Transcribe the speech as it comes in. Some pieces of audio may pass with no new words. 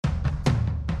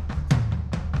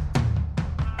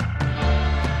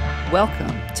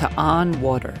Welcome to On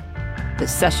Water, the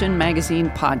Session Magazine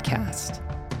podcast.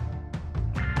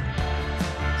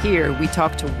 Here we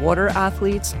talk to water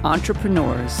athletes,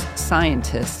 entrepreneurs,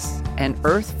 scientists, and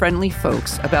earth-friendly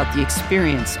folks about the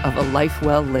experience of a life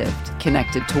well lived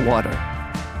connected to water.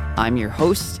 I'm your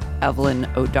host,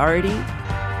 Evelyn O'Doherty.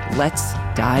 Let's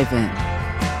dive in.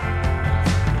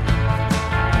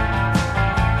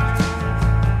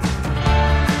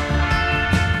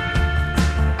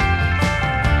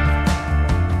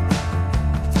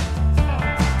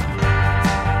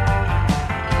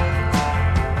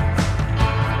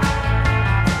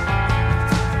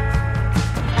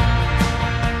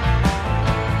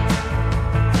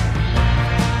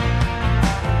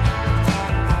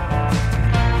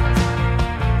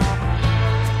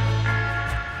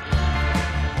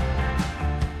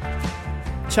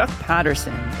 Chuck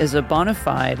Patterson is a bona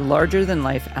fide,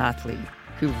 larger-than-life athlete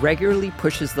who regularly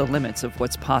pushes the limits of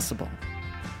what's possible.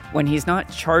 When he's not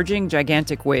charging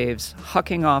gigantic waves,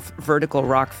 hucking off vertical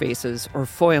rock faces, or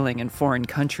foiling in foreign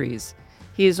countries,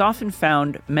 he is often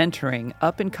found mentoring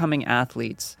up-and-coming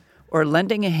athletes or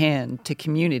lending a hand to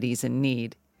communities in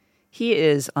need. He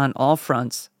is, on all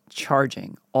fronts,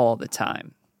 charging all the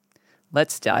time.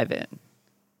 Let's dive in.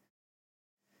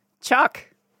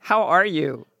 Chuck, how are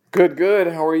you? Good.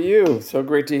 How are you? So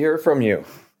great to hear from you.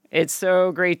 It's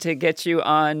so great to get you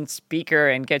on speaker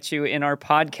and get you in our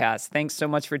podcast. Thanks so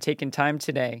much for taking time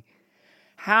today.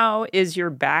 How is your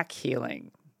back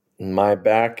healing? My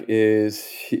back it's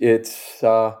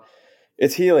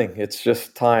healing. It's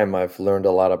just time. I've learned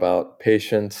a lot about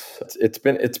patience. It's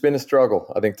been a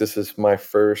struggle. I think this is my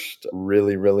first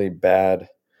really bad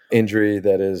injury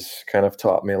that has kind of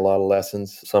taught me a lot of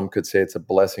lessons. Some could say it's a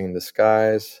blessing in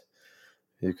disguise.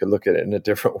 You could look at it in a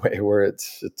different way where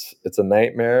it's a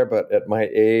nightmare, but at my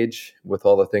age, with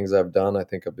all the things I've done, I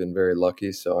think I've been very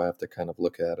lucky. So I have to kind of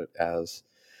look at it as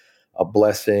a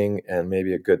blessing and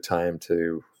maybe a good time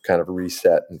to kind of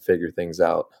reset and figure things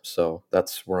out. So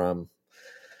that's where I'm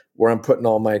putting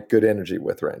all my good energy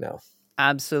with right now.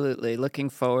 Absolutely.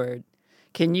 Looking forward.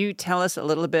 Can you tell us a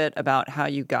little bit about how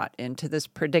you got into this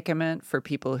predicament for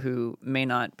people who may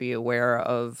not be aware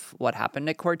of what happened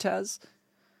at Cortes?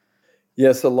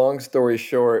 Yeah, so long story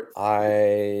short,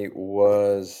 I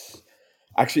was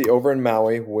actually over in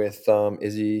Maui with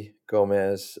Izzy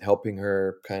Gomez, helping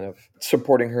her, kind of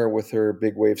supporting her with her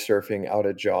big wave surfing out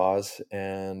at Jaws.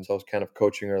 And so I was kind of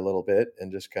coaching her a little bit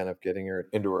and just kind of getting her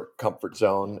into her comfort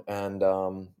zone. And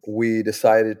we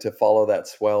decided to follow that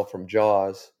swell from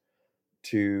Jaws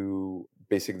to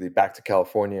basically back to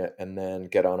California and then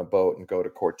get on a boat and go to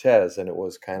Cortes. And it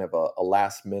was kind of a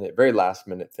very last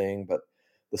minute thing, but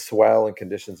the swell and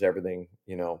conditions, everything,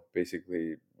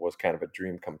 basically was kind of a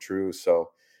dream come true. So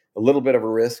a little bit of a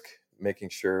risk, making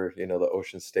sure, the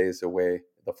ocean stays the way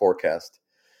the forecast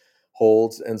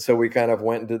holds. And so we kind of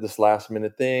went and did this last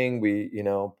minute thing. We,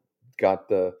 got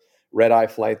the red eye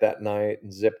flight that night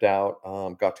and zipped out,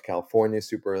 got to California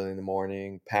super early in the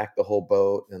morning, packed the whole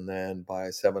boat. And then by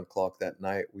 7:00 that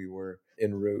night, we were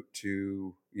en route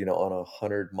to, on a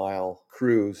 100-mile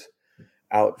cruise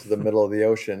out to the middle of the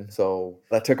ocean. So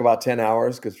that took about 10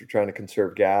 hours because we're trying to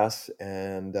conserve gas.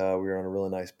 And we were on a really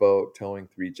nice boat towing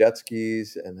 3 jet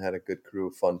skis and had a good crew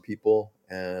of fun people.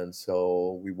 And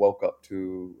so we woke up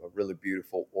to a really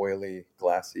beautiful, oily,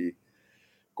 glassy,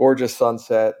 gorgeous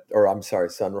sunrise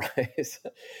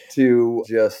to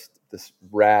just this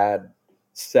rad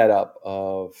setup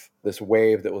of this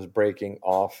wave that was breaking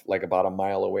off like about a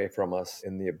mile away from us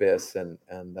in the abyss. And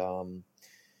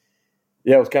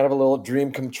yeah, it was kind of a little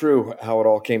dream come true how it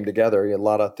all came together. A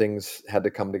lot of things had to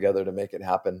come together to make it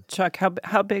happen. Chuck,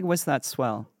 how big was that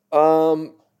swell? I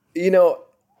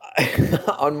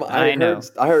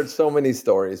heard so many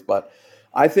stories, but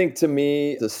I think to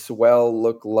me the swell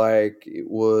looked like it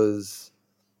was,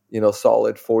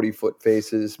 solid 40-foot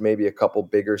faces, maybe a couple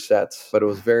bigger sets, but it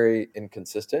was very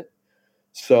inconsistent.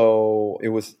 So it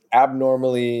was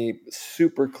abnormally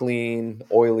super clean,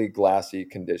 oily, glassy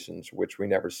conditions, which we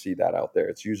never see that out there.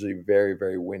 It's usually very,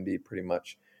 very windy, pretty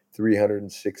much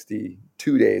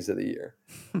 362 days of the year.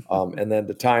 And then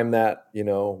to time that,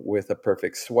 with a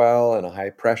perfect swell and a high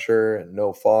pressure and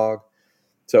no fog.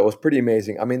 So it was pretty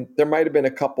amazing. I mean, there might have been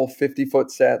a couple 50-foot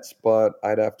sets, but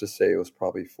I'd have to say it was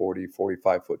probably 40,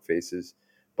 45-foot faces,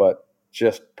 but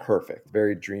just perfect,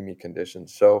 very dreamy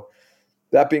conditions. So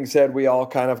that being said, we all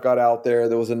kind of got out there.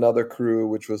 There was another crew,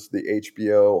 which was the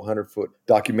HBO 100-foot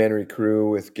documentary crew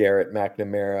with Garrett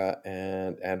McNamara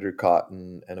and Andrew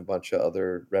Cotton and a bunch of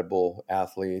other Red Bull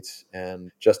athletes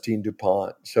and Justine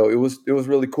DuPont. So it was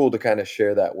really cool to kind of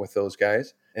share that with those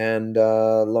guys. And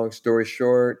long story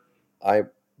short, I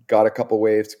got a couple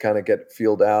waves to kind of get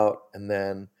feeled out, and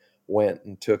then went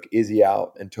and took Izzy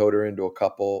out and towed her into a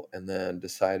couple, and then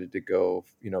decided to go,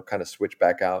 kind of switch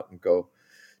back out and go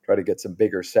try to get some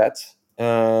bigger sets.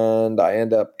 And I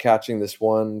end up catching this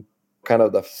one, kind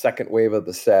of the second wave of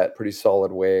the set, pretty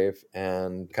solid wave,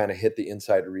 and kind of hit the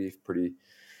inside reef pretty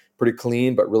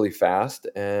clean, but really fast.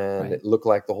 And Right. it looked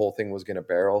like the whole thing was going to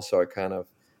barrel. So I kind of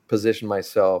positioned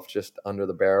myself just under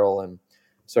the barrel and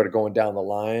started going down the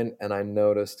line. And I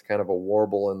noticed kind of a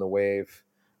warble in the wave,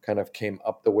 kind of came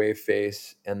up the wave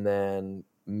face and then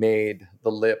made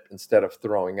the lip, instead of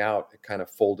throwing out, it kind of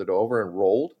folded over and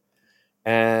rolled.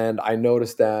 And I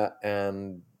noticed that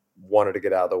and wanted to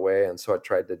get out of the way. And so I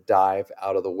tried to dive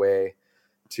out of the way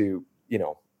to,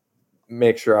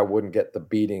 make sure I wouldn't get the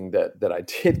beating that I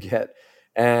did get.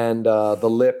 And the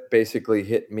lip basically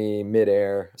hit me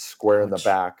midair, square in the Ouch.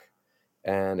 back,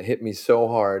 and it hit me so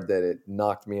hard that it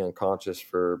knocked me unconscious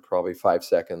for probably 5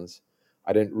 seconds.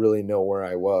 I didn't really know where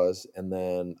I was. And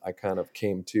then I kind of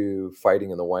came to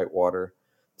fighting in the whitewater.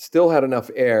 Still had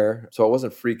enough air, so I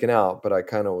wasn't freaking out, but I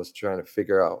kind of was trying to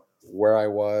figure out where I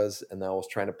was. And I was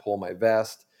trying to pull my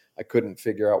vest. I couldn't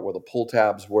figure out where the pull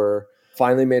tabs were.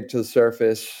 Finally made it to the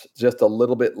surface just a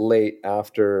little bit late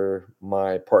after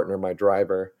my partner, my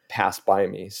driver, passed by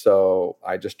me. So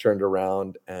I just turned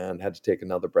around and had to take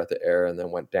another breath of air, and then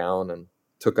went down and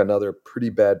took another pretty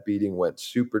bad beating, went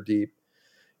super deep,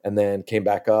 and then came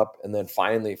back up, and then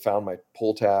finally found my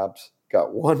pull tabs,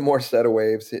 got one more set of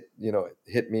waves,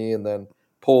 hit me, and then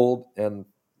pulled, and,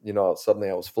 suddenly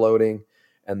I was floating.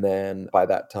 And then by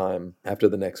that time, after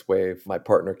the next wave, my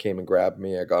partner came and grabbed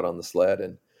me. I got on the sled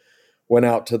and went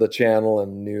out to the channel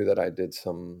and knew that I did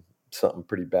something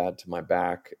pretty bad to my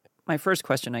back. My first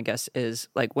question, I guess, is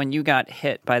like, when you got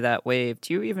hit by that wave,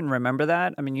 do you even remember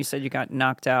that? I mean, you said you got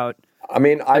knocked out. I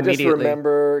mean, I just Immediately.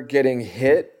 remember getting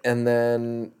hit and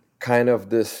then kind of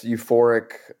this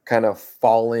euphoric kind of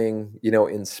falling,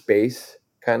 in space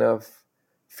kind of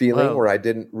feeling, Whoa. where I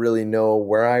didn't really know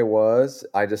where I was.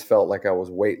 I just felt like I was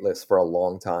weightless for a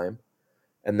long time.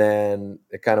 And then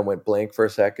it kind of went blank for a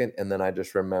second. And then I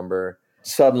just remember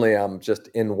suddenly I'm just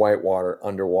in whitewater,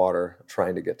 underwater,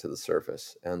 trying to get to the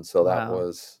surface. And so that Wow.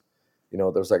 was,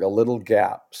 there's like a little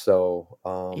gap. So,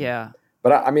 Yeah.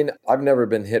 but I mean, I've never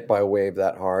been hit by a wave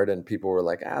that hard, and people were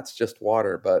like, it's just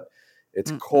water. But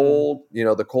it's Mm-mm. cold.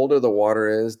 The colder the water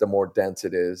is, the more dense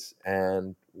it is.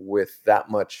 And with that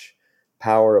much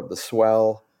power of the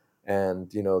swell, and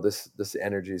this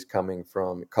energy is coming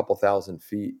from a couple thousand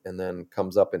feet, and then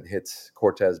comes up and hits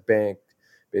Cortes Bank,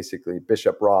 basically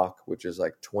Bishop Rock, which is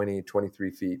like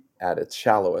 23 feet at its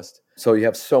shallowest. So you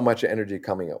have so much energy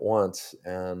coming at once,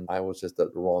 and I was just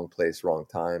at the wrong place, wrong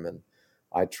time. And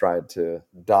I tried to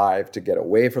dive to get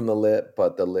away from the lip,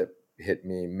 but the lip hit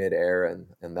me midair,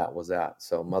 and that was that.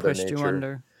 So Mother Pushed you Nature,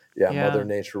 under. yeah, Mother Yeah.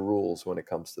 Nature rules when it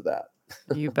comes to that.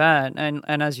 You bet. And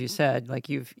as you said, like,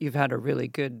 you've had a really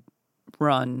good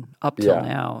run up till Yeah.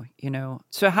 now.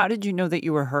 So how did you know that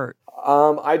you were hurt?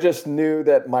 I just knew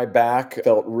that my back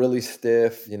felt really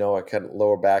stiff. I had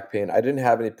lower back pain. I didn't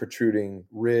have any protruding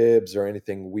ribs or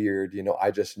anything weird.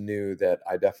 I just knew that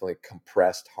I definitely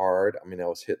compressed hard. I mean, I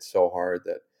was hit so hard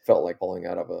that felt like falling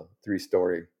out of a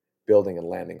 3-story building and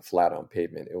landing flat on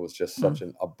pavement. It was just Mm. such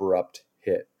an abrupt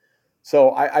hit.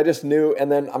 So I just knew.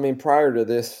 And then, I mean, prior to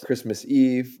this Christmas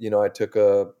Eve, I took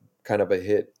a kind of a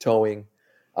hit towing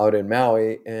out in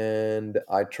Maui, and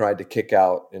I tried to kick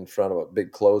out in front of a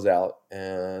big closeout,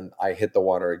 and I hit the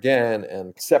water again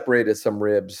and separated some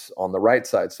ribs on the right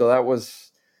side. So that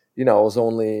was, it was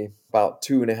only about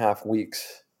 2.5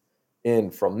 weeks in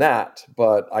from that,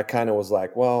 but I kind of was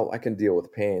like, well, I can deal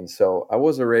with pain. So I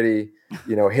was already,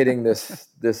 hitting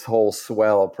this whole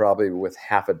swell probably with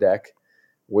half a deck,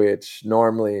 which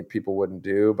normally people wouldn't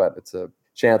do, but it's a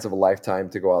chance of a lifetime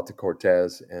to go out to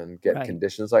Cortes and get Right.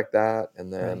 conditions like that.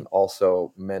 And then Right.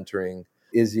 also mentoring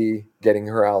Izzy, getting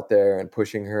her out there and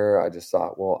pushing her. I just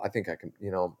thought, well, I think I can,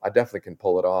 I definitely can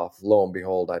pull it off. Lo and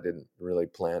behold, I didn't really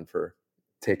plan for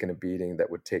taking a beating that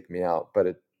would take me out, but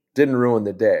it didn't ruin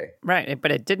the day. Right.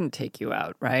 But it didn't take you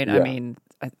out, right? I Yeah. mean,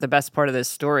 the best part of this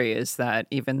story is that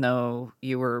even though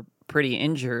you were pretty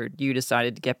injured, you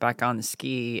decided to get back on the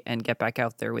ski and get back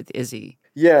out there with Izzy.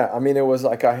 Yeah, I mean, it was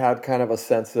like I had kind of a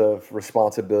sense of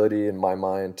responsibility in my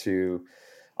mind to,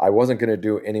 I wasn't going to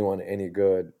do anyone any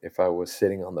good if I was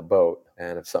sitting on the boat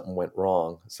and if something went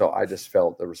wrong. So I just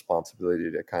felt the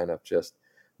responsibility to kind of just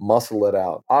muscle it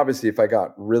out. Obviously, if I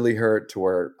got really hurt to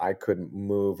where I couldn't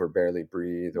move or barely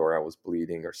breathe, or I was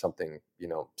bleeding or something,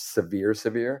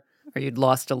 severe, Or you'd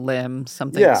lost a limb,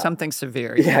 something Yeah. something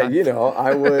severe. Yeah, Yeah.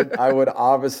 I would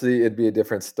obviously, it'd be a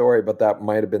different story, but that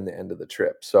might have been the end of the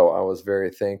trip. So I was very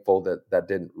thankful that that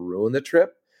didn't ruin the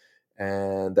trip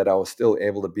and that I was still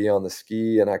able to be on the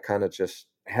ski, and I kind of just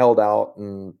held out,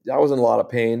 and I was in a lot of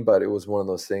pain, but it was one of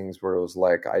those things where it was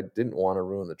like I didn't want to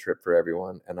ruin the trip for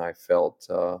everyone, and I felt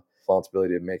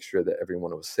responsibility to make sure that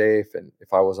everyone was safe, and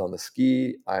if I was on the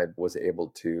ski, I was able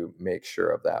to make sure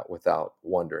of that without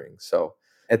wondering. So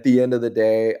at the end of the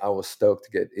day, I was stoked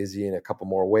to get Izzy in a couple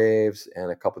more waves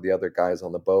and a couple of the other guys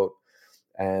on the boat,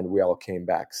 and we all came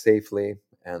back safely.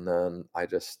 And then I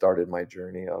just started my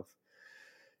journey of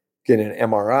getting an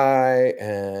MRI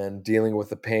and dealing with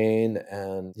the pain.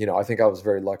 And, I think I was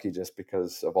very lucky just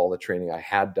because of all the training I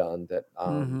had done that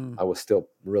Mm-hmm. I was still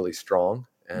really strong.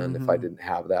 And if I Mm-hmm. didn't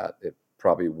have that, it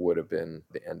probably would have been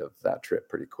the end of that trip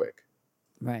pretty quick.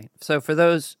 Right. So for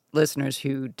those listeners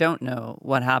who don't know,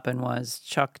 what happened was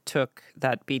Chuck took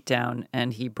that beat down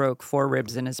and he broke 4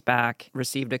 ribs in his back,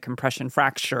 received a compression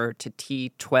fracture to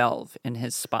T12 in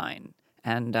his spine.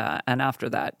 And after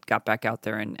that, got back out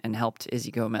there and helped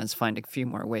Izzy Gomez find a few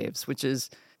more waves, which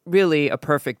is really a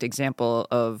perfect example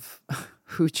of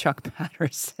who Chuck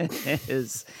Patterson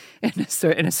is in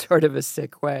a sort of a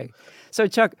sick way. So,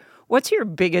 Chuck, what's your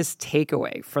biggest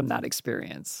takeaway from that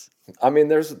experience? I mean,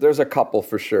 there's a couple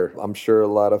for sure. I'm sure a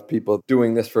lot of people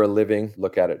doing this for a living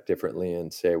look at it differently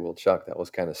and say, well, Chuck, that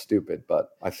was kind of stupid. But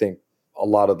I think a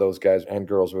lot of those guys and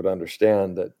girls would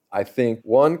understand that. I think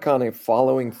one, kind of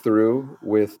following through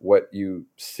with what you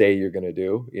say you're going to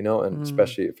do, and Mm,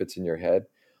 especially if it's in your head,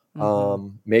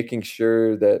 mm-hmm. making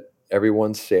sure that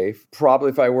everyone's safe. Probably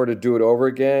if I were to do it over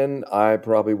again, I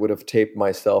probably would have taped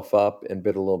myself up and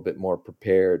been a little bit more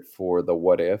prepared for the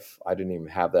what if. I didn't even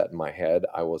have that in my head.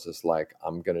 I was just like,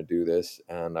 I'm going to do this.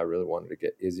 And I really wanted to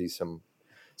get Izzy some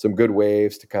good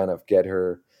waves to kind of get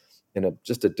her in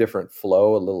just a different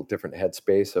flow, a little different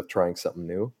headspace of trying something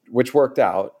new, which worked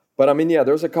out. But I mean, yeah,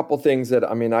 there's a couple things that,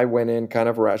 I went in kind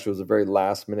of rushed. It was a very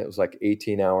last minute. It was like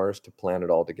 18 hours to plan it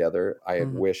all together. I had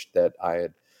Mm-hmm. wished that I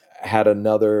had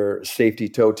another safety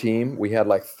tow team. We had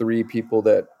like 3 people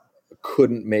that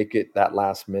couldn't make it that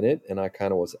last minute. And I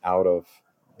kind of was out of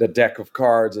the deck of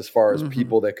cards as far as Mm-hmm.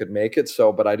 people that could make it.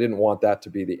 So, but I didn't want that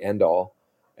to be the end all.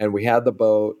 And we had the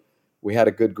boat, we had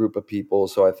a good group of people,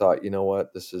 so I thought, you know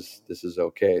what, this is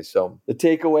okay. So the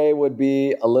takeaway would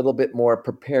be a little bit more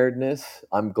preparedness.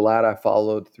 I'm glad I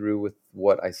followed through with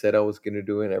what I said I was going to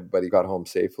do, and everybody got home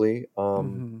safely.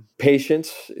 Mm-hmm.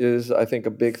 Patience is, I think,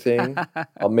 a big thing.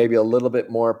 Maybe a little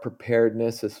bit more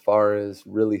preparedness as far as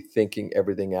really thinking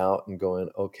everything out and going,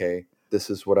 okay, this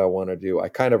is what I want to do. I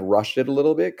kind of rushed it a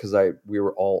little bit because we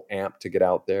were all amped to get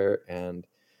out there, and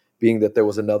being that there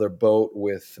was another boat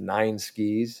with 9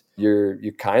 skis,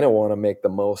 you kind of want to make the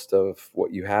most of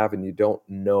what you have, and you don't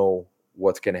know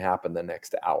what's going to happen the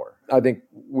next hour. I think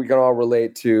we can all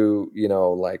relate to,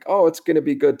 like, oh, it's going to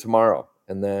be good tomorrow.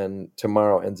 And then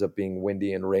tomorrow ends up being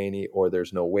windy and rainy, or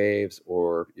there's no waves,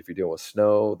 or if you're dealing with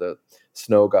snow, the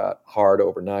snow got hard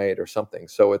overnight or something.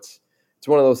 So it's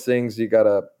one of those things you got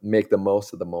to make the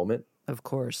most of the moment. Of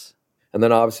course. And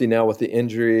then obviously now with the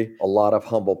injury, a lot of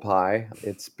humble pie.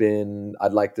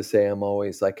 I'd like to say I'm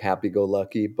always like happy go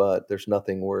lucky, but there's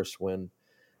nothing worse when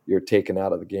you're taken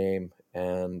out of the game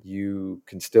and you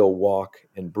can still walk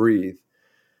and breathe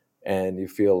and you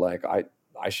feel like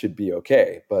I should be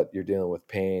okay, but you're dealing with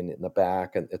pain in the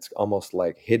back, and it's almost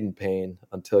like hidden pain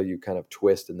until you kind of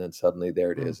twist, and then suddenly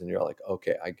there it Mm. is and you're like,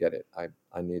 okay, I get it.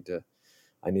 I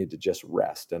need to just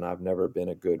rest. And I've never been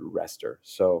a good rester.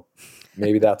 So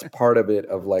maybe that's part of it,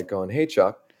 of like going, hey,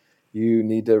 Chuck, you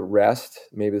need to rest.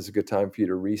 Maybe it's a good time for you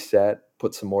to reset,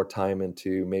 put some more time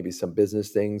into maybe some business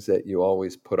things that you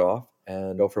always put off,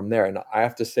 and go from there. And I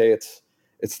have to say it's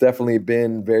definitely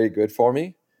been very good for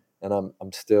me. And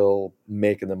I'm still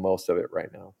making the most of it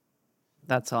right now.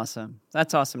 That's awesome.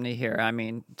 That's awesome to hear. I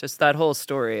mean, just that whole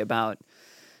story about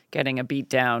getting a beat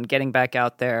down, getting back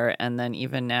out there, and then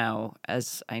even now,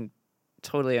 as I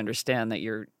totally understand that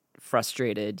you're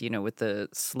frustrated, with the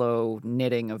slow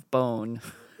knitting of bone,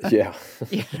 Yeah.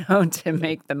 to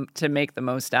make the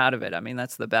most out of it. I mean,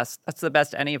 that's the best. That's the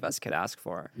best any of us could ask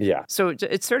for. Yeah. So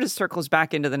it sort of circles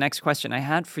back into the next question I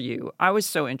had for you. I was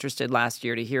so interested last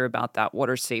year to hear about that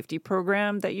water safety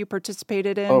program that you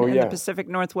participated Oh, in the yeah. Pacific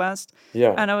Northwest.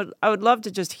 Yeah. And I would love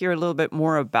to just hear a little bit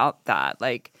more about that.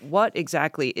 Like, what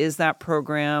exactly is that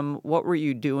program? What were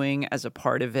you doing as a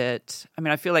part of it? I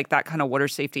mean, I feel like that kind of water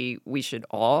safety we should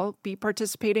all be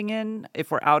participating in if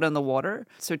we're out on the water.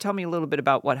 So tell me a little bit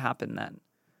about what happened then.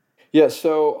 Yeah,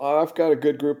 so I've got a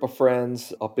good group of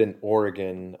friends up in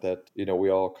Oregon that, we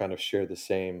all kind of share the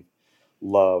same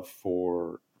love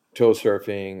for tow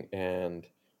surfing and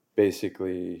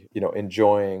basically,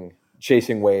 enjoying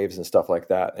chasing waves and stuff like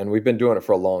that. And we've been doing it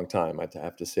for a long time. I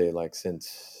have to say, like,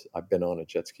 since I've been on a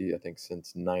jet ski, I think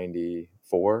since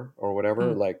 94 or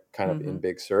whatever, like kind of in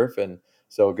big surf. And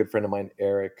so a good friend of mine,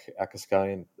 Eric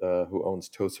Akaskayan, who owns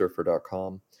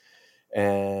towsurfer.com,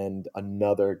 and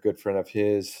another good friend of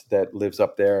his that lives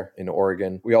up there in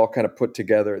Oregon. We all kind of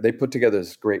they put together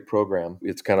this great program.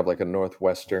 It's kind of like a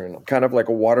Northwestern, kind of like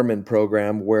a waterman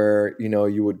program where,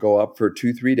 you would go up for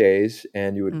 2-3 days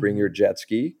and you would bring your jet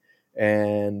ski,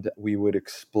 and we would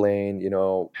explain,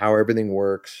 how everything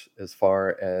works as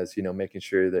far as, making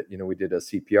sure that, we did a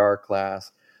CPR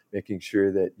class, making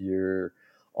sure that you're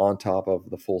on top of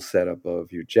the full setup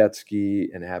of your jet ski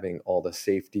and having all the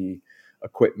safety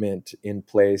equipment in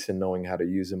place and knowing how to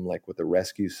use them, like with a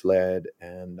rescue sled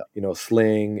and,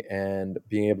 sling, and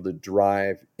being able to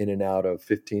drive in and out of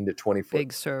 15 to 20 foot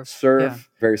big surf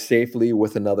very safely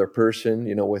with another person.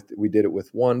 We did it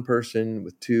with one person,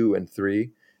 with 2 and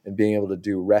 3, and being able to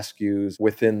do rescues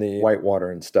within the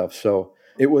whitewater and stuff. So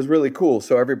it was really cool.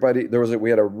 So we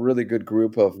had a really good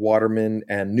group of watermen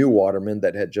and new watermen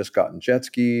that had just gotten jet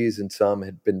skis, and some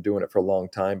had been doing it for a long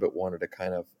time but wanted to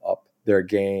kind of up their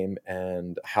game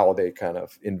and how they kind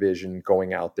of envision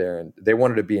going out there. And they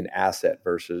wanted to be an asset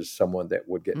versus someone that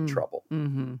would get in trouble.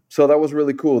 So that was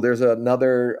really cool. There's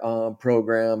another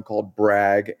program called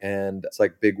Bragg, and it's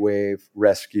like big wave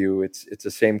rescue. It's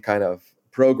the same kind of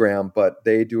program, but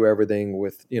they do everything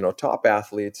with, top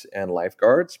athletes and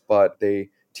lifeguards, but they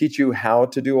teach you how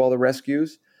to do all the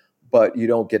rescues, but you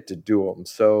don't get to do them.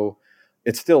 So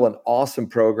it's still an awesome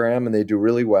program and they do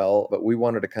really well, but we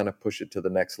wanted to kind of push it to the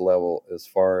next level as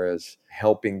far as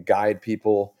helping guide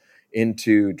people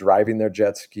into driving their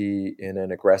jet ski in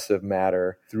an aggressive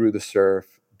manner through the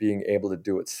surf, being able to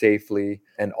do it safely.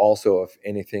 And also, if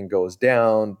anything goes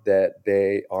down, that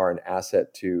they are an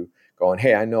asset to going,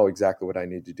 hey, I know exactly what I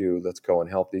need to do. Let's go and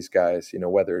help these guys,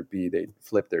 whether it be they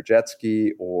flip their jet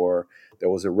ski or there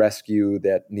was a rescue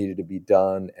that needed to be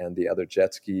done and the other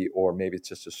jet ski, or maybe it's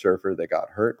just a surfer that got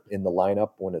hurt in the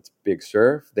lineup when it's big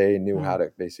surf. They knew how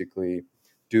to basically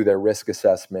do their risk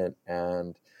assessment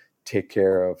and take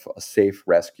care of a safe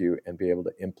rescue and be able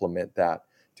to implement that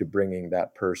to bringing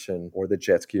that person or the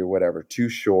jet ski or whatever to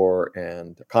shore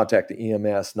and contact the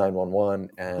EMS 911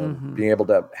 and being able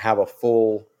to have a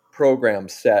full program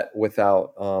set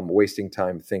without wasting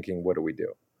time thinking, what do we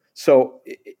do? So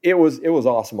it was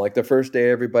awesome. Like the first day,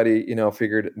 everybody,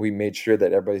 figured we made sure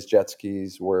that everybody's jet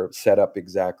skis were set up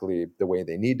exactly the way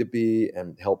they need to be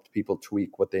and helped people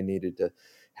tweak what they needed to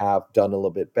have done a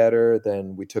little bit better.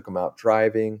 Then we took them out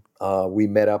driving. We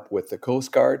met up with the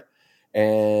Coast Guard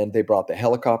and they brought the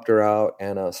helicopter out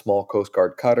and a small Coast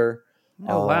Guard cutter.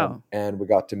 Oh, wow. And we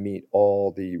got to meet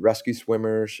all the rescue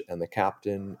swimmers and the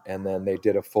captain. And then they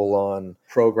did a full-on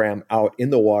program out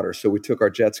in the water. So we took our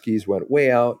jet skis, went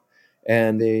way out,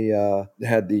 and they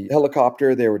had the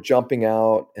helicopter. They were jumping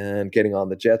out and getting on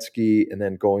the jet ski and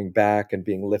then going back and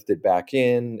being lifted back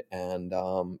in. And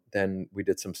then we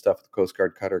did some stuff with the Coast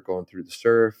Guard cutter going through the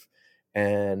surf.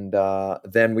 And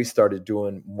then we started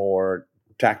doing more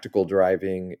tactical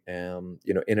driving, in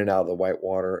and out of the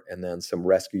whitewater, and then some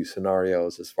rescue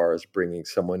scenarios as far as bringing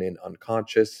someone in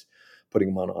unconscious, putting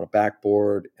them on a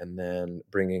backboard, and then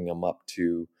bringing them up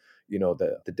to,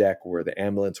 the deck where the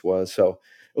ambulance was. So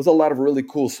it was a lot of really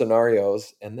cool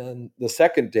scenarios. And then the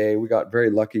second day, we got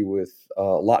very lucky with a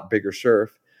lot bigger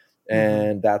surf.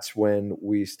 And that's when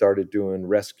we started doing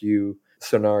rescue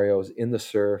scenarios in the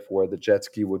surf where the jet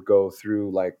ski would go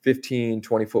through like 15,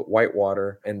 20 foot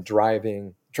whitewater and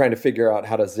trying to figure out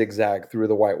how to zigzag through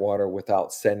the whitewater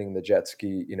without sending the jet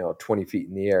ski, 20 feet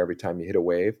in the air every time you hit a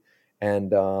wave,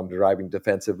 and driving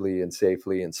defensively and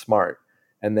safely and smart,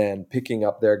 and then picking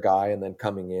up their guy and then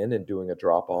coming in and doing a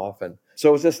drop off. And so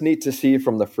it was just neat to see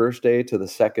from the first day to the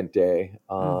second day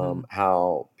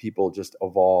how people just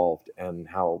evolved and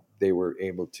how they were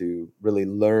able to really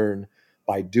learn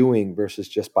by doing versus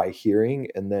just by hearing,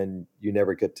 and then you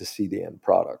never get to see the end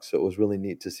product. So it was really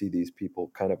neat to see these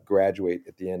people kind of graduate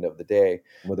at the end of the day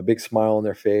with a big smile on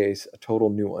their face, a total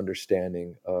new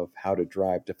understanding of how to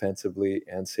drive defensively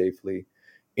and safely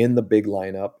in the big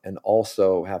lineup, and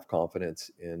also have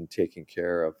confidence in taking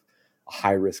care of a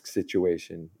high-risk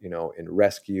situation, in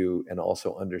rescue, and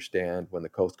also understand when the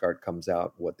Coast Guard comes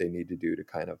out what they need to do to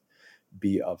kind of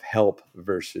be of help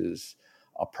versus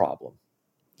a problem.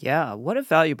 Yeah, what a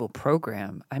valuable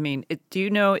program. I mean, do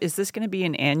you know, is this going to be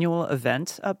an annual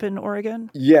event up in Oregon?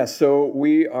 Yes, so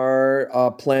we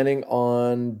are planning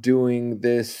on doing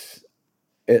this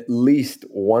at least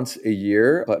once a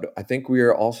year. But I think we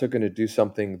are also going to do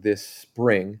something this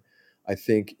spring, I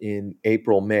think in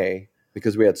April, May,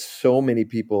 because we had so many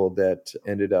people that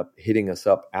ended up hitting us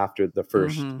up after the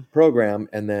first program.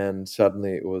 And then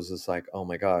suddenly it was just like, oh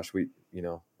my gosh, we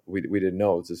didn't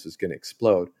know this was going to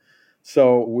explode.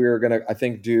 So we're going to, I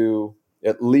think, do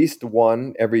at least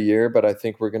one every year, but I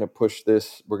think we're going to push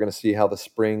this. We're going to see how the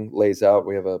spring lays out.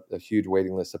 We have a huge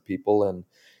waiting list of people, and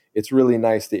it's really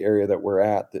nice, the area that we're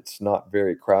at, that's not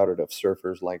very crowded of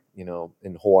surfers like,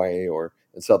 in Hawaii or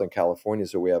in Southern California.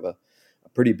 So we have a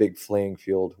pretty big playing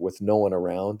field with no one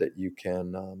around that you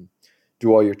can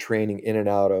do all your training in and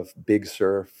out of big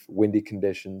surf, windy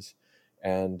conditions,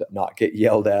 and not get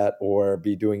yelled at or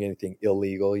be doing anything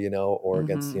illegal, or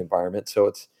against the environment. So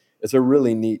it's a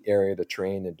really neat area to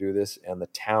train and do this. And the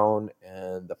town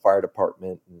and the fire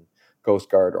department and Coast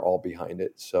Guard are all behind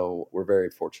it. So we're very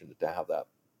fortunate to have that.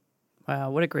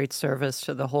 Wow, what a great service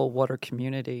to the whole water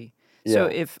community. Yeah. So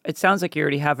if it sounds like you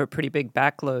already have a pretty big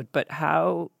backload, but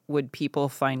how would people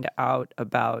find out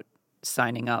about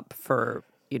signing up for,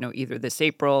 either this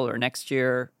April or next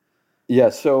year? Yeah,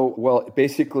 so,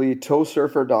 basically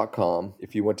towsurfer.com.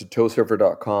 If you went to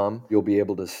towsurfer.com, you'll be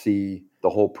able to see the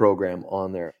whole program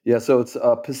on there. Yeah, so it's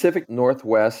a Pacific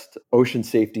Northwest Ocean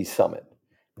Safety Summit.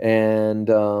 And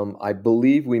I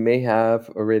believe we may have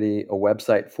already a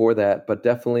website for that, but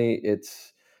definitely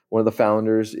it's one of the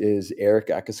founders is Eric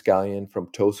Akaskalian from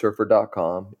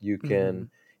towsurfer.com. You can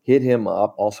hit him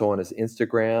up also on his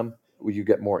Instagram where you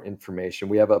get more information.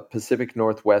 We have a Pacific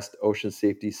Northwest Ocean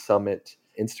Safety Summit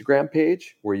Instagram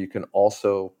page where you can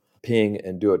also ping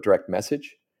and do a direct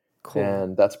message. Cool.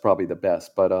 And that's probably the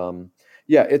best. But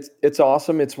yeah, it's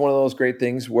awesome. It's one of those great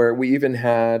things where we even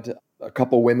had a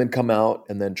couple women come out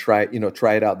and then try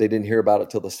it out. They didn't hear about it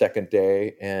till the second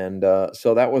day. And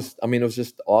so that was, it was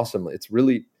just awesome. It's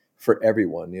really for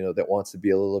everyone, that wants to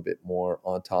be a little bit more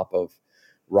on top of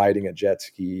riding a jet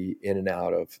ski in and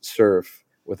out of surf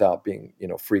without being,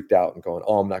 freaked out and going,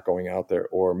 oh, I'm not going out there,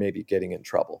 or maybe getting in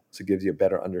trouble. So it gives you a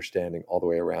better understanding all the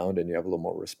way around, and you have a little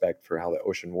more respect for how the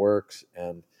ocean works.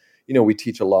 And we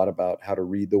teach a lot about how to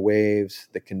read the waves,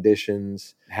 the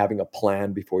conditions, having a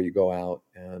plan before you go out.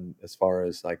 And as far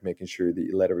as like making sure that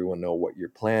you let everyone know what your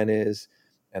plan is.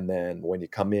 And then when you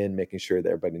come in, making sure that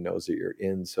everybody knows that you're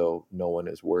in, so no one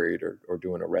is worried or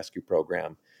doing a rescue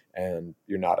program and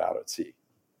you're not out at sea.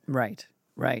 Right.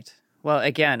 Well,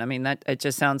 again, that it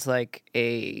just sounds like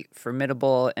a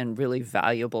formidable and really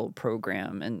valuable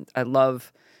program. And I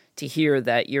love to hear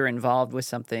that you're involved with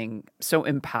something so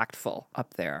impactful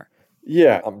up there.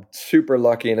 Yeah, I'm super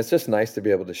lucky, and it's just nice to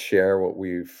be able to share what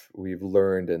we've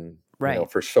learned and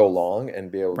for so long,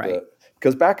 and be able to,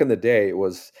 because back in the day it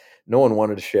was no one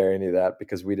wanted to share any of that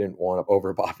because we didn't want to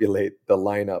overpopulate the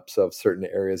lineups of certain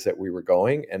areas that we were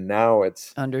going. And now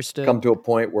it's understood. Come to a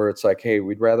point where it's like, hey,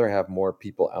 we'd rather have more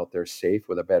people out there safe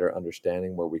with a better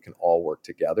understanding where we can all work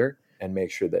together and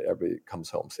make sure that everybody comes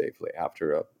home safely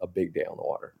after a big day on the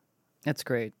water. That's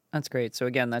great. So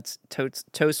again, that's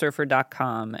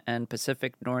towsurfer.com and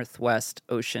Pacific Northwest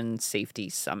Ocean Safety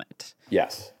Summit.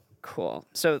 Yes. Cool.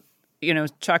 So,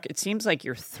 Chuck, it seems like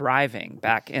you're thriving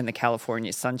back in the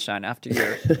California sunshine after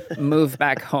your move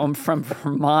back home from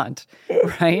Vermont,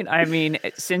 right?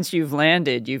 Since you've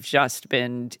landed, you've just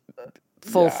been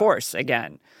full force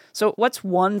again. So what's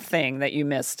one thing that you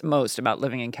missed most about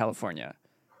living in California?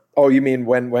 Oh, you mean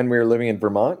when we were living in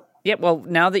Vermont? Yeah, well,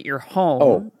 now that you're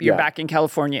home, you're back in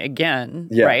California again,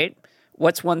 right?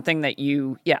 What's one thing that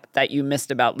you missed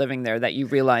about living there that you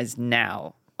realize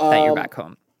now that you're back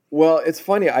home? Well, it's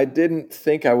funny. I didn't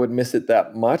think I would miss it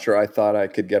that much, or I thought I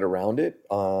could get around it.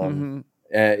 And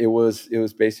it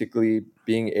was basically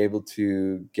being able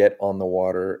to get on the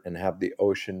water and have the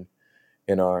ocean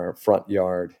in our front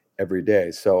yard every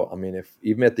day. So, if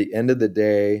even at the end of the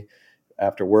day,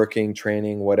 after working,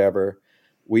 training, whatever,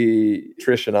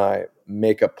 Trish and I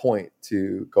make a point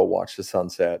to go watch the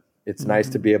sunset. It's nice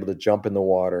to be able to jump in the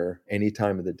water any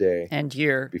time of the day. And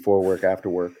year. Before work, after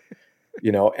work.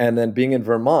 And then being in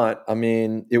Vermont,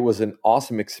 it was an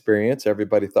awesome experience.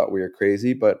 Everybody thought we were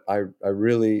crazy, but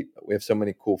we have so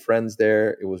many cool friends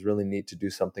there. It was really neat to do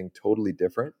something totally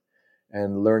different,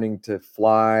 and learning to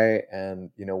fly and,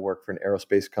 work for an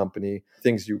aerospace company,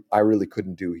 things I really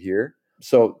couldn't do here.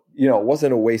 So, it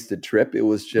wasn't a wasted trip. It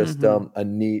was just a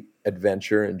neat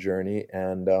adventure and journey.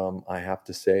 And I have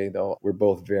to say, though, we're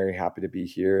both very happy to be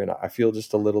here. And I feel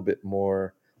just a little bit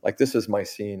more like this is my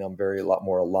scene. I'm a lot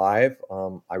more alive.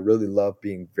 I really love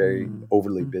being very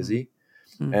overly busy.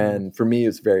 And for me,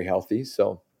 it's very healthy.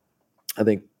 So I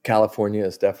think California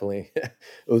is definitely, it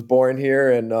was born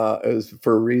here, and it was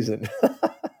for a reason.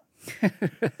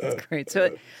 That's great.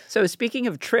 So speaking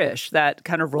of Trish, that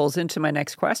kind of rolls into my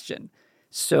next question.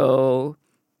 So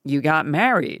you got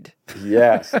married.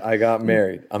 Yes, I got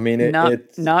married. I mean,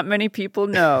 it's Not many people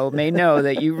may know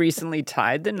that you recently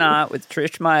tied the knot with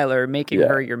Trish Myler, making yeah,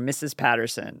 her your Mrs.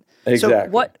 Patterson. So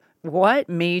exactly. what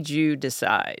made you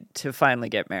decide to finally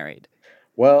get married?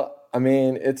 Well, I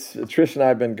mean, it's Trish and I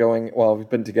have been going. Well, we've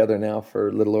been together now for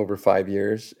a little over 5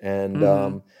 years, and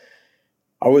Mm-hmm.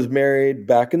 I was married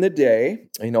back in the day,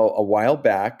 a while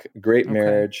back. Great Okay.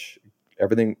 marriage.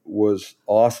 Everything was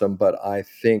awesome. But I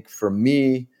think for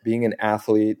me, being an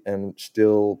athlete and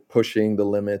still pushing the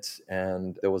limits,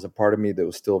 and there was a part of me that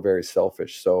was still very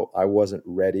selfish. So I wasn't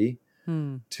ready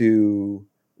Hmm. to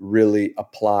really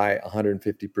apply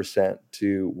 150%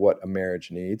 to what a marriage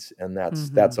needs. And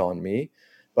Mm-hmm. that's on me.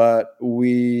 But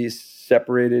we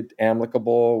separated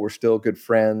amicable. We're still good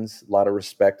friends. A lot of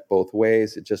respect both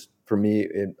ways. It just for me,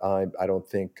 I don't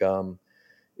think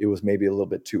it was maybe a little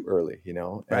bit too early, and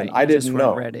Right. I You just didn't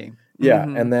weren't know. ready. Yeah,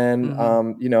 Mm-hmm. and then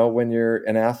Mm-hmm. when you're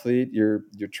an athlete, you're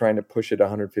trying to push it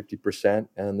 150%,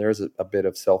 and there's a bit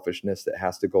of selfishness that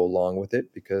has to go along with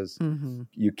it because Mm-hmm.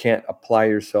 you can't apply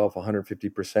yourself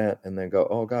 150% and then go,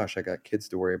 oh gosh, I got kids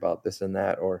to worry about, this and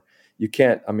that, or you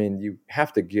can't. I mean, you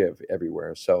have to give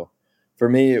everywhere. So for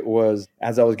me, it was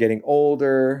as I was getting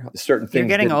older, certain You're things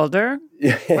getting didn't. older?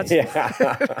 What's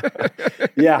Yeah,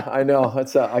 yeah, I know.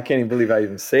 I can't even believe I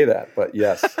even say that, but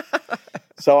yes.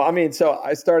 So I mean, so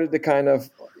I started to kind of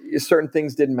certain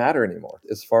things didn't matter anymore.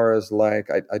 As far as like,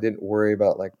 I didn't worry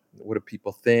about like what do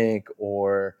people think,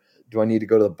 or do I need to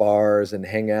go to the bars and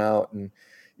hang out, and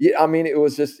yeah, I mean, it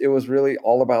was really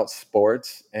all about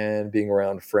sports and being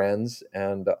around friends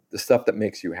and the stuff that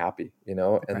makes you happy, And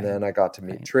right. then I got to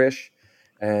meet Right. Trish,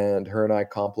 and her and I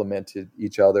complemented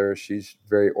each other. She's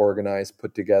very organized,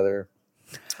 put together,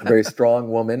 a very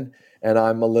strong woman, and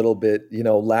I'm a little bit,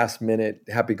 last minute,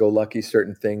 happy go lucky.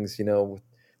 Certain things,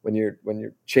 when you're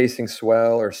chasing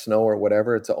swell or snow or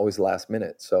whatever, it's always last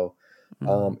minute. So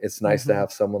Mm-hmm. it's nice to Mm-hmm.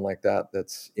 have someone like that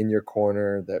that's in your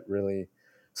corner that really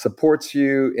supports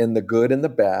you in the good and the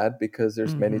bad, because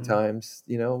there's many Mm-hmm. times,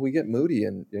 we get moody,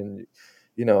 and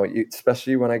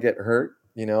especially when I get hurt.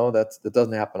 That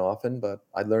doesn't happen often, but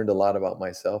I learned a lot about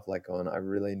myself, like going, I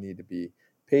really need to be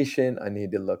patient. I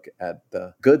need to look at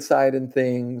the good side in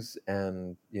things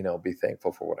and, be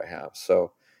thankful for what I have.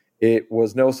 So it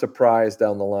was no surprise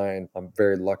down the line. I'm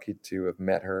very lucky to have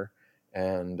met her,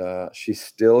 and she's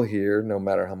still here no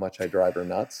matter how much I drive her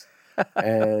nuts.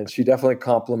 And she definitely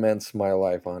complements my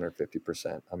life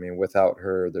 150%. I mean, without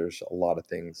her, there's a lot of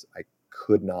things I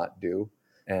could not do.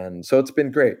 And so it's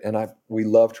been great. And we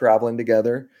love traveling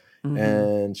together. Mm-hmm.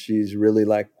 And she's really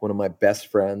like one of my best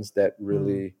friends that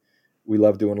really, we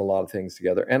love doing a lot of things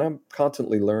together. And I'm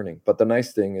constantly learning. But the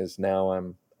nice thing is now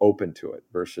I'm open to it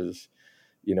versus,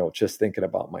 just thinking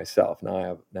about myself.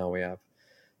 Now we have,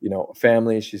 a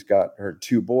family. She's got her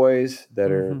two boys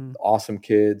that are Mm-hmm. awesome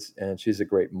kids, and she's a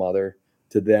great mother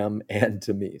to them and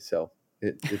to me. So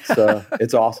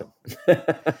it's awesome.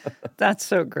 That's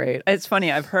so great. It's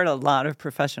funny. I've heard a lot of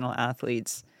professional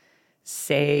athletes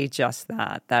say just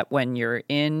that when you're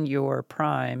in your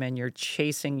prime and you're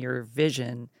chasing your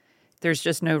vision, there's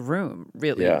just no room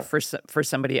really Yeah, for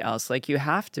somebody else. Like you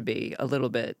have to be a little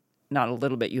bit, not a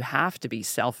little bit, you have to be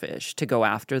selfish to go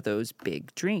after those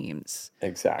big dreams.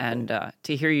 exactly. And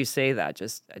to hear you say that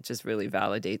just really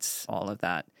validates all of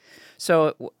that.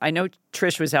 So I know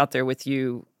Trish was out there with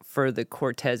you for the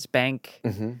Cortes Bank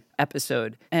Hmm.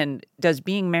 episode. And does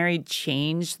being married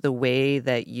change the way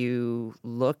that you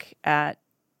look at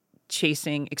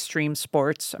chasing extreme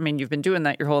sports? I mean, you've been doing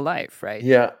that your whole life, right?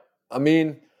 Yeah, I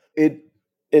mean, it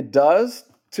it does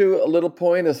to a little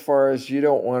point, as far as you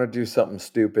don't want to do something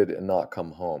stupid and not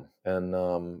come home. And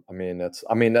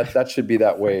that should be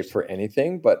that way Right. for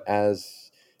anything. But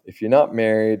as if you're not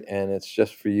married and it's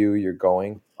just for you, you're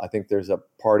going. I think there's a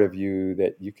part of you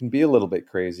that you can be a little bit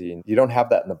crazy, and you don't have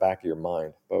that in the back of your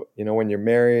mind. But when you're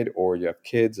married or you have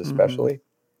kids, Mm-hmm. especially,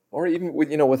 or even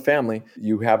with family,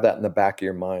 you have that in the back of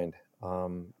your mind.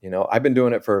 I've been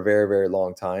doing it for a very, very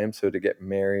long time. So to get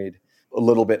married a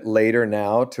little bit later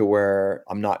now, to where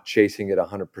I'm not chasing it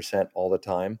 100% all the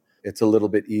time, it's a little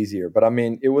bit easier. But I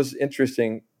mean, it was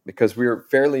interesting because we were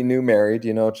fairly new married.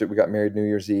 We got married New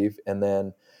Year's Eve, and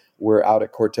then we're out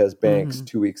at Cortes Banks Mm-hmm.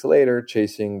 2 weeks later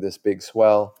chasing this big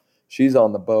swell. She's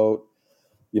on the boat.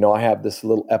 I have this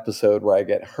little episode where I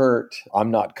get hurt. I'm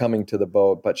not coming to the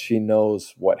boat, but she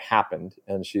knows what happened,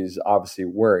 and she's obviously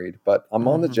worried. But I'm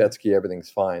on the Mm-hmm. jet ski, everything's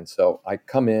fine. So I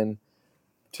come in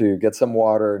to get some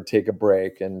water and take a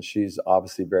break, and she's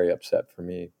obviously very upset for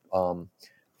me.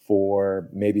 for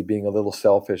maybe being a little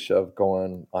selfish of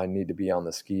going, I need to be on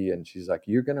the ski. And she's like,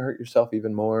 you're going to hurt yourself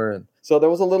even more. And so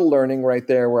there was a little learning right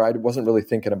there where I wasn't really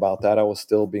thinking about that. I was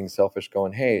still being selfish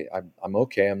going, hey, I'm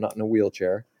okay. I'm not in a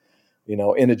wheelchair, in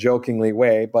a jokingly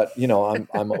way, but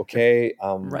I'm okay.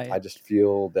 Right. I just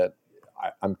feel that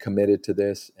I'm committed to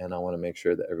this and I want to make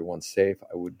sure that everyone's safe.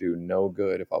 I would do no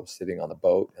good if I was sitting on the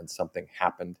boat and something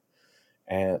happened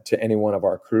and to any one of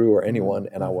our crew or anyone,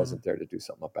 and I wasn't there to do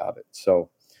something about it. So,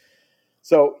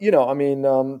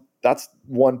 that's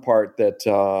one part that,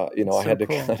 I had to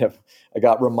cool. I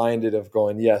got reminded of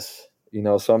going, yes,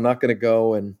 so I'm not going to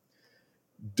go and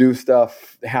do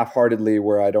stuff half-heartedly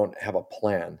where I don't have a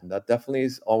plan. That definitely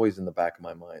is always in the back of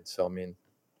my mind. So,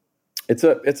 it's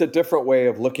a different way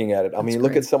of looking at it.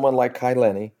 Look at someone like Kai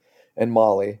Lenny and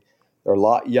Molly. They're a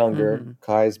lot younger.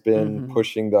 Kai's been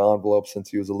pushing the envelope since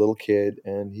he was a little kid,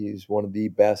 and he's one of the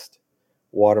best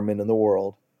watermen in the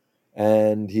world.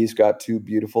 And he's got 2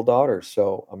 beautiful daughters.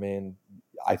 So,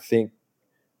 I think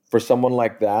for someone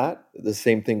like that, the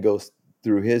same thing goes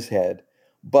through his head.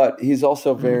 But he's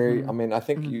also very, I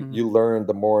think you learn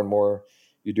the more and more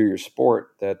you do your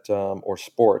sport or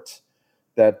sports,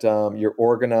 that you're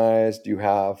organized, you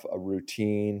have a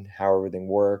routine, how everything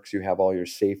works, you have all your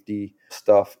safety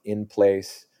stuff in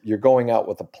place. You're going out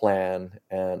with a plan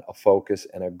and a focus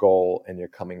and a goal, and you're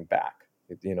coming back.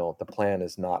 The plan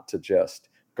is not to just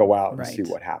go out and see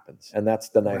what happens. And that's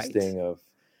the nice thing of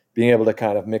being able to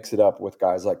kind of mix it up with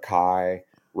guys like Kai,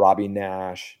 Robbie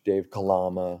Nash, Dave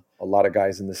Kalama, a lot of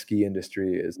guys in the ski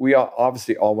industry. Is we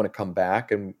obviously all want to come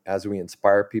back. And as we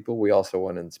inspire people, we also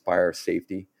want to inspire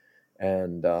safety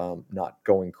and not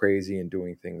going crazy and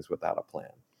doing things without a plan.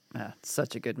 Yeah,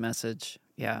 such a good message.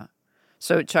 Yeah.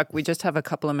 So, Chuck, we just have a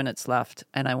couple of minutes left,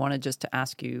 and I wanted just to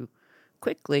ask you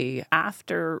quickly,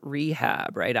 after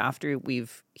rehab, right, after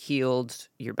we've healed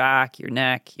your back, your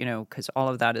neck, because all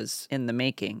of that is in the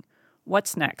making,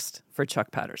 what's next for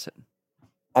Chuck Patterson?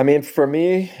 For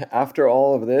me, after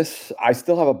all of this, I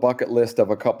still have a bucket list of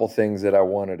a couple things that I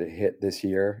wanted to hit this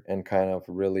year and kind of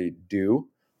really do.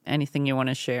 Anything you want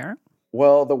to share?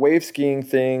 Well, the wave skiing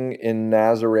thing in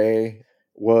Nazare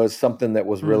was something that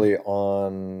was really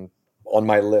on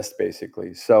my list,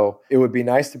 basically. So it would be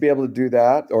nice to be able to do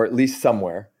that, or at least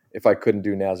somewhere, if I couldn't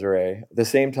do Nazare. At the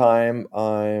same time,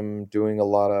 I'm doing a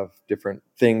lot of different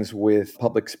things with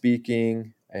public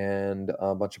speaking and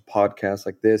a bunch of podcasts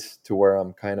like this, to where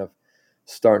I'm kind of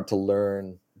starting to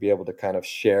learn, be able to kind of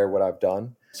share what I've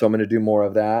done. So I'm going to do more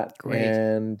of that. Great.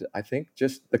 And I think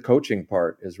just the coaching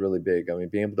part is really big.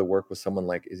 Being able to work with someone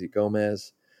like Izzy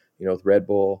Gomez, with Red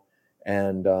Bull,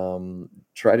 and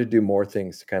try to do more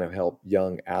things to kind of help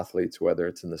young athletes, whether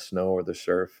it's in the snow or the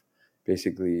surf,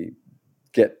 basically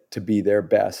get to be their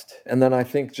best. And then I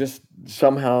think just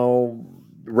somehow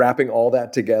wrapping all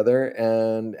that together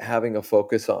and having a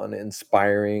focus on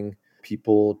inspiring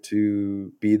people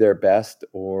to be their best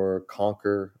or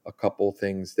conquer a couple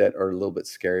things that are a little bit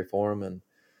scary for them. And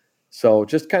so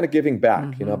just kind of giving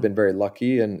back. I've been very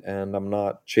lucky and I'm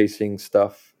not chasing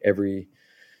stuff every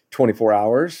 24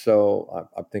 hours. So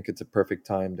I think it's a perfect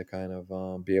time to kind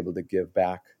of be able to give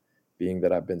back, being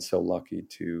that I've been so lucky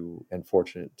and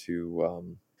fortunate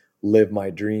to live my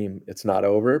dream. It's not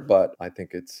over, but I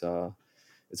think it's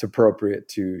appropriate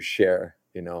to share,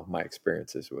 my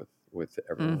experiences with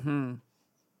everyone.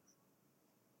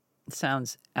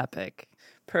 Sounds epic.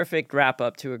 Perfect wrap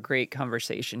up to a great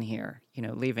conversation here,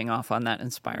 leaving off on that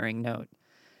inspiring note.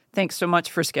 Thanks so much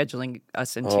for scheduling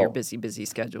us into your busy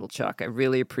schedule, Chuck. I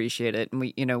really appreciate it. And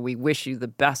we wish you the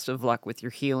best of luck with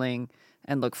your healing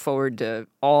and look forward to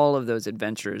all of those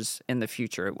adventures in the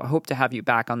future. I hope to have you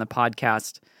back on the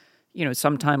podcast,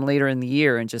 sometime later in the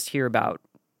year and just hear about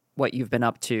what you've been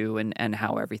up to and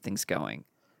how everything's going.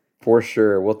 For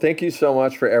sure. Well, thank you so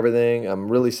much for everything.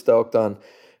 I'm really stoked on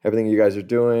everything you guys are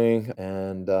doing.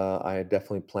 And I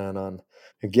definitely plan on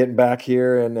getting back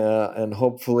here and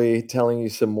hopefully telling you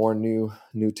some more new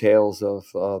tales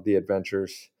of the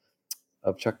adventures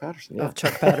of Chuck Patterson. Yeah. Of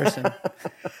Chuck Patterson.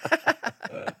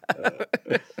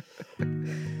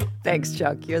 Thanks,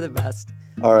 Chuck. You're the best.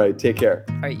 All right. Take care.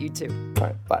 All right. You too. All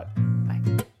right. Bye.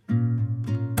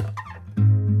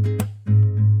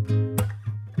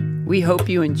 We hope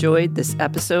you enjoyed this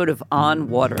episode of On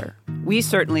Water. We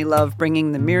certainly love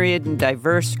bringing the myriad and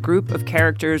diverse group of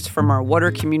characters from our water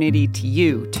community to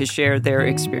you to share their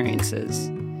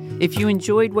experiences. If you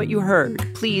enjoyed what you heard,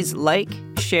 please like,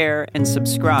 share, and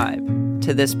subscribe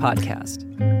to this podcast.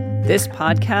 This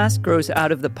podcast grows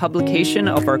out of the publication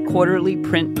of our quarterly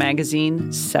print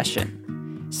magazine,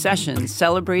 Session. Session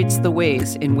celebrates the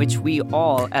ways in which we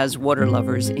all, as water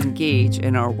lovers, engage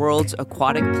in our world's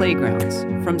aquatic playgrounds,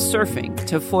 from surfing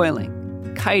to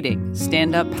foiling, kiting,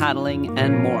 stand-up paddling,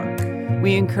 and more.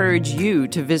 We encourage you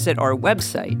to visit our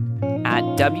website at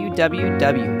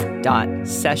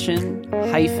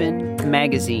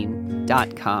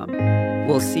www.session-magazine.com.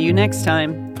 We'll see you next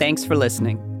time. Thanks for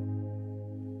listening.